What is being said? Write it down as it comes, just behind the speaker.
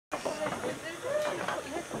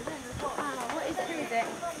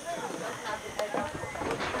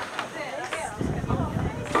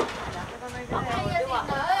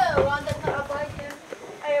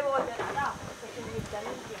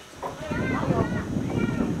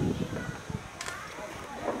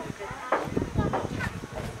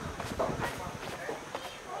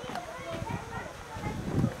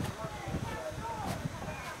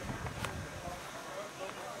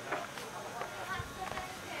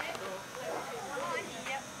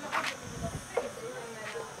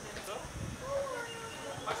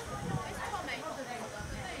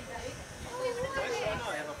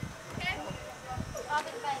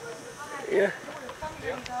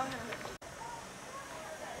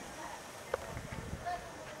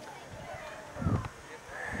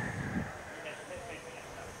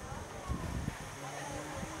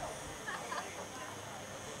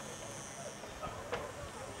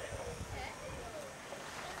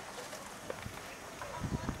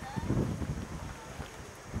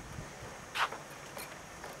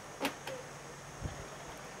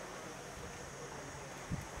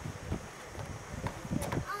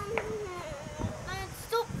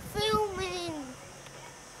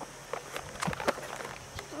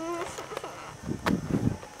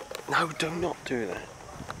No, do not do that.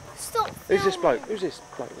 Stop. Who's this bloke? Who's this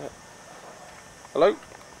bloke? Look. Hello?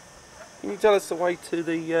 Can you tell us the way to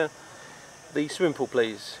the swimming pool,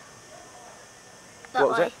 please? That what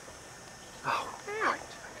was way. that? Oh, right.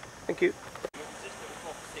 Thank you.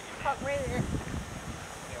 Can't read it.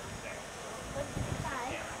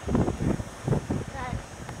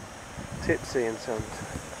 Tipsy and Sons.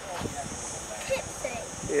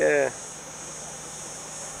 Tipsy? Yeah.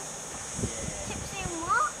 Tipsy and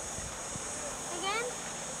what? Again?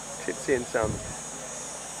 Tipsy and Sons.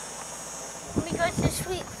 We go to the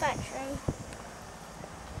sweet factory.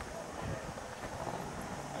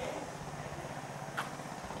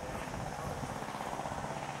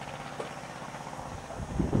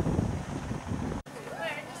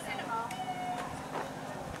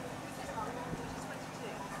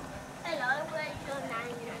 Hello, where's your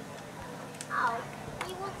name? Oh,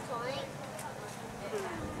 you want something?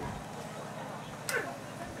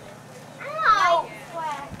 Ow!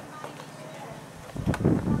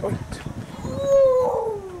 Wait.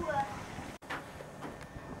 Ooh!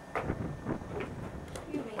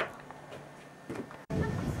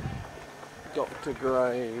 Dr.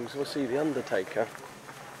 Graves. We'll see the Undertaker.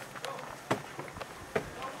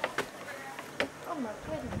 Oh my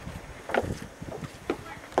goodness.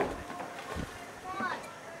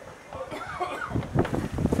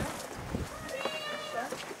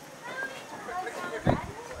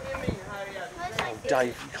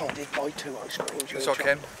 Dave, you can't buy 2 ice creams. That's all,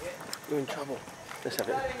 Ken. You're in trouble. Let's have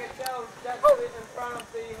it.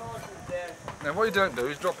 Now what you don't do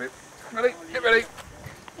is drop it. Ready? Get ready.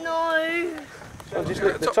 No. Oh, just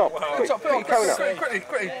look at the top. Quick, Top, put your cone up.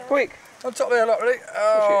 quickly. Quick. On top there, look, ready?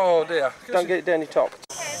 Oh dear. Don't get it down your top.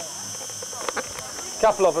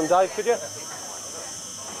 Couple of them, Dave, could you?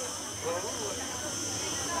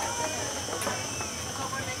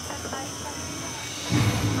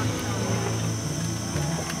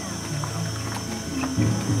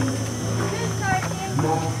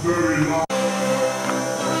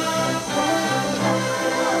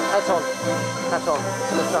 Hat on. Hat on.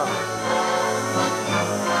 In the sun.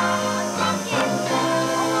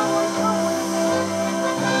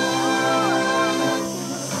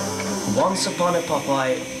 Once upon a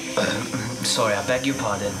Popeye, sorry, I beg your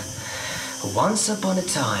pardon. Once upon a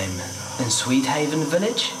time, in Sweet Haven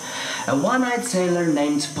Village, a one-eyed sailor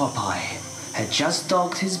named Popeye had just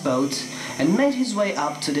docked his boat and made his way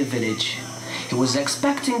up to the village. He was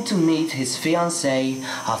expecting to meet his fiancée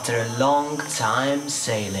after a long time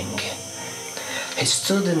sailing. He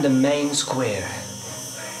stood in the main square,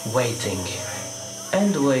 waiting,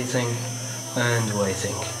 and waiting, and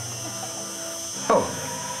waiting. Oh.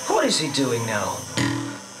 What is he doing now?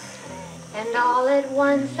 And all at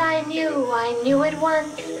once I knew at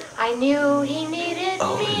once, I knew he needed me.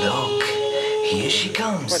 Oh look, here she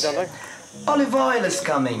comes. Wait, darling. Olive oil is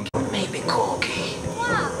coming. Maybe Corky.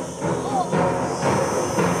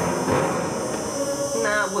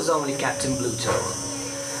 Nah, it was only Captain Bluto.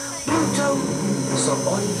 Bluto saw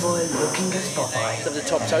Olive oil looking at Popeye. At the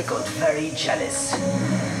top, so Got very jealous.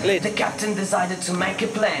 Lid. The captain decided to make a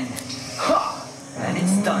plan. Ha! And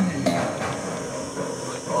it's done.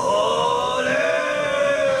 Ole!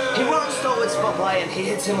 He runs towards Popeye and he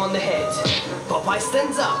hits him on the head. Popeye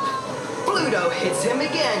stands up. Bluto hits him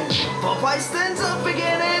again. Popeye stands up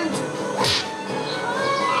again and...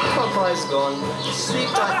 Popeye's gone. Sleep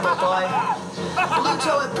tight, Popeye.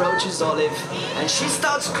 Bluto approaches Olive and she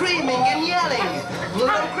starts screaming and yelling.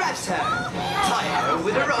 Bluto grabs her, tie her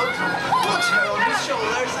with a rope, puts her on his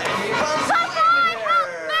shoulders and he runs away with her.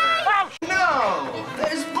 No!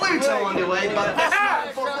 There's Bluto on the way, but that's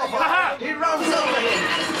not for Popeye. He runs over him.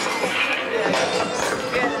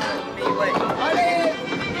 Get out of me, wait.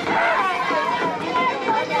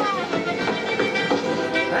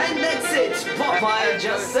 And that's it. Popeye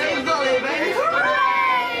just saved Olive and...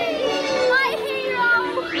 My hero!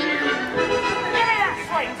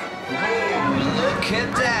 Look at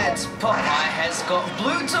that. Popeye has got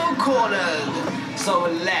Bluto cornered. So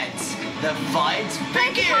let the fight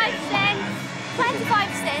begin. 25 cents. 25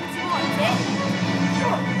 cents, you want it?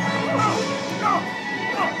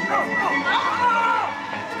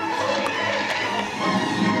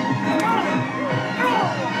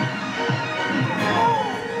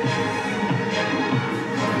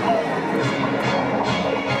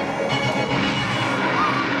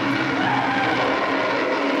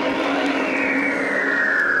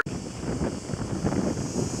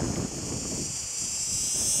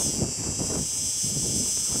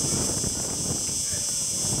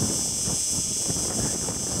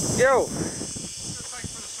 Yo!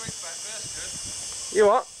 You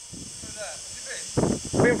what?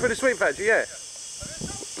 Been for the sweet factory, yeah.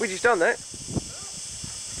 We just done that.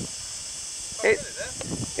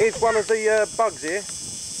 Here's one of the bugs here.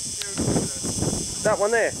 That one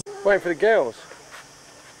there. Waiting for the girls.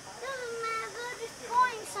 Doesn't matter, just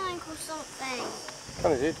buying something or something.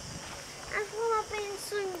 Come on, dude. That's why I've been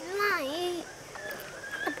so late.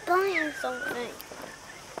 I'm buying something.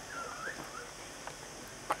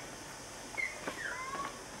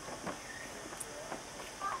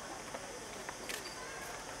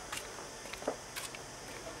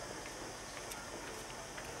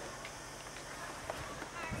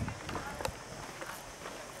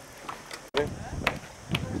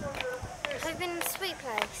 Have you been in the sweet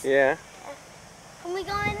place? Yeah. Can we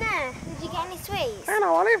go in there? Did you get any sweets?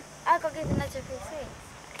 Hello, Olive. I got given loads of free sweets.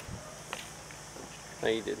 No,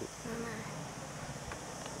 you didn't.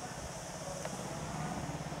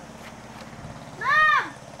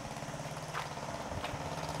 Mum!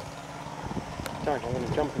 Dad, I want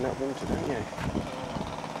to jump in that water, don't you?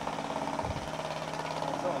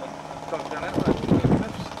 Jump down out there.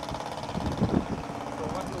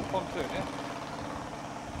 One little pontoon, yeah?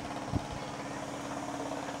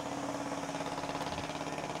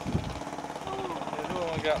 You don't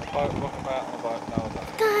want to get the boat, rock about on the boat, no, I don't.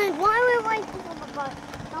 Dad, why are we waiting on the boat?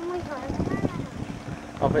 Oh my god.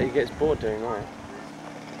 I bet he gets bored doing that.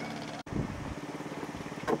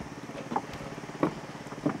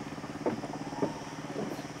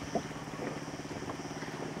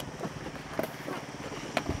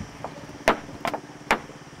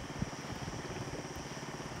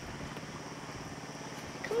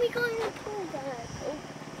 Can we go in the pool, Dad? Oh,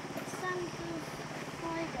 Santa's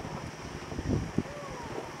spider.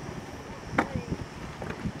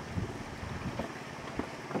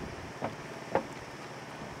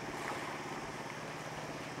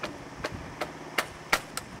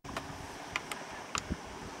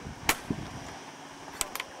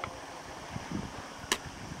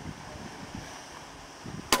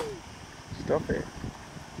 Stop it.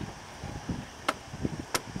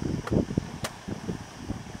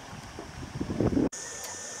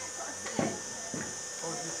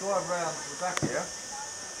 Well, just drive round to the back here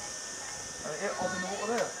and get on in the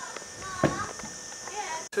water there.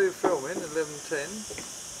 Two filming, 11:10,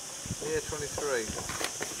 year 23.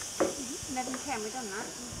 11:10, we've done that.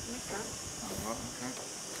 Missed that. Oh, right, okay.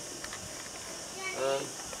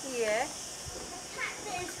 Yeah. The cat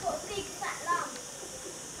there's got a big fat lump.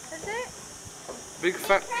 Is it? Big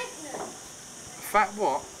fat, Pregnant. fat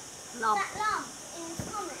what? Lump. That lump in his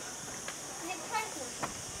stomach. Is it pregnant?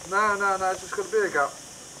 No, it's just got a beer gut.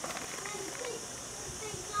 No, the big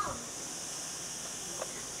lump.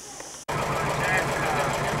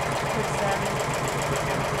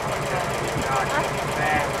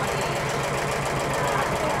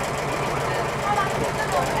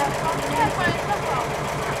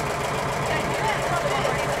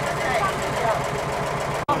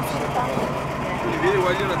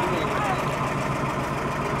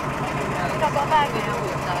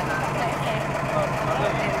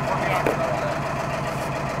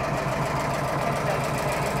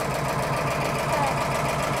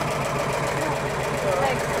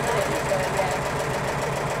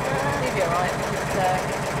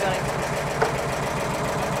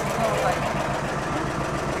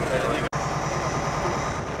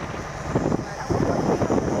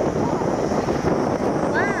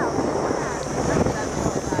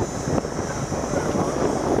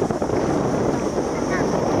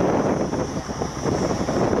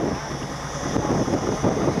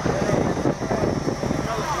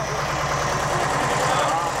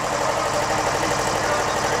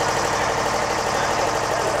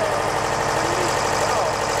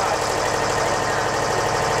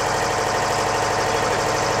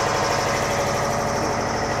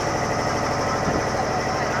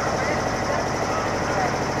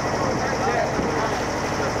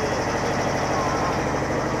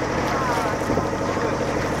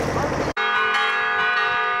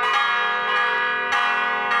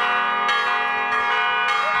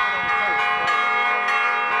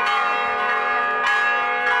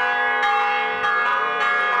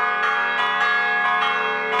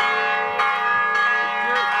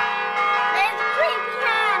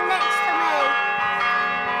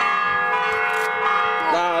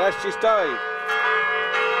 That's just Dave.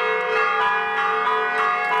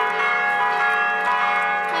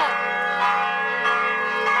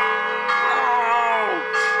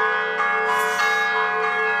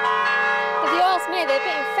 If you ask me, they're a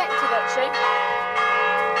bit infected actually.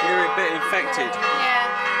 You're a bit infected. Yeah.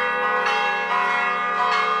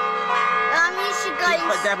 You should go.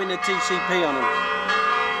 Keep dabbing the TCP on them.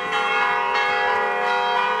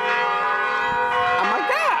 Oh my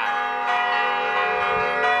God!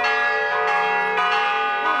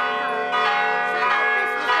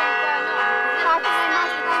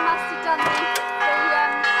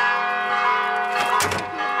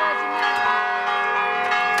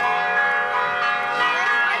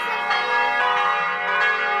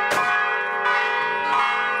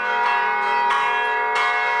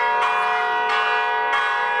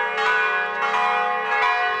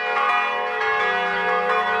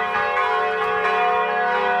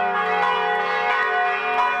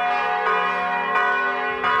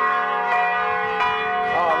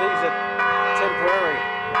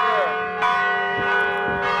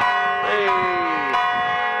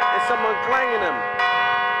 someone clanging them.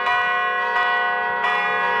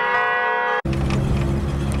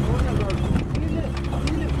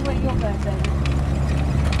 You look for where your birthday is.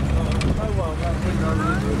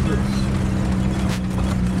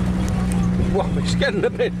 Well, it's getting a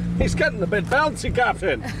bit bouncy,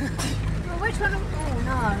 Captain. Well, which one? Oh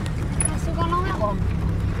no. That's the one on that one.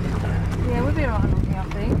 Yeah, we'll be right on here, I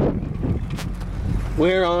think.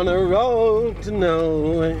 We're on a road to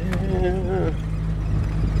nowhere.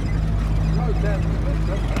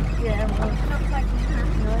 Yeah, well, it's not taking that,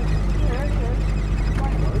 no.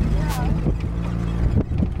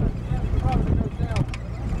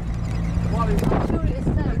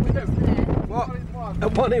 What? A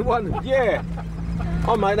 1 in 1? Yeah.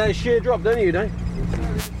 I made that sheer drop, don't you, Dave?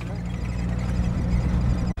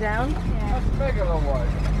 Down? Yeah. That's a mega long way.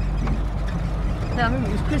 No, I remember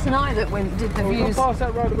it was Chris and I that did the We've views. gone past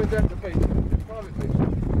that road and went down to the beach. It's private beach.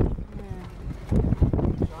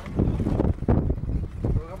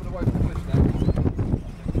 We're having to wait for the police now.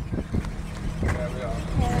 There we are.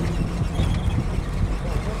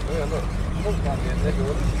 Yeah, look. Look down here, nigger,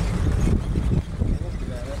 wasn't it?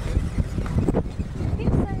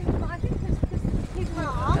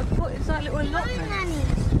 It's like little allotment.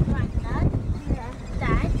 Nanny's granddad,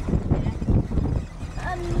 Dad.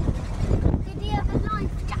 Did he have a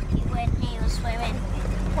life jacket when he was swimming?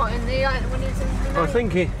 What, in the, when he was in the I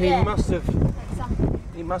think he Yeah. must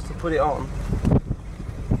have put it on.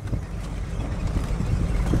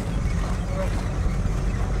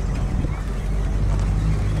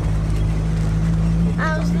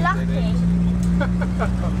 I was lucky.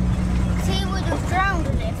 Because he would have drowned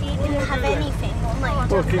if he didn't have anything on my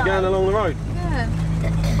Well, keep going along the road. Yeah.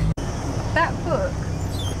 That book.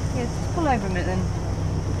 Yeah, just pull over a minute then.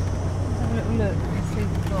 Let's have a little look. Let's see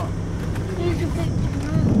what we've got. He's a bit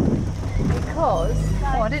Because,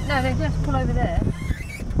 oh, I didn't know, they didn't have to pull over there.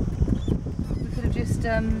 We could have just,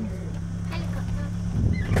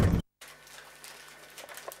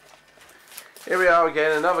 Here we are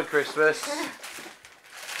again, another Christmas.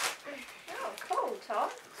 Oh, cool, Tom.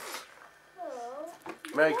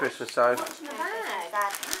 Merry Christmas, Dave. Watch in the bag.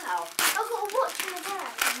 Wow. I've got a watch in the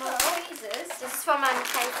bag. More tweezers. This is from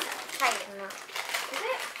Caitlin. Is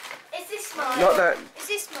it? Is this mine? Not that Is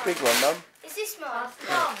this mine? big one, Mum. Is this mine?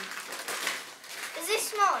 Tom. Is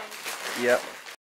this mine? Yep.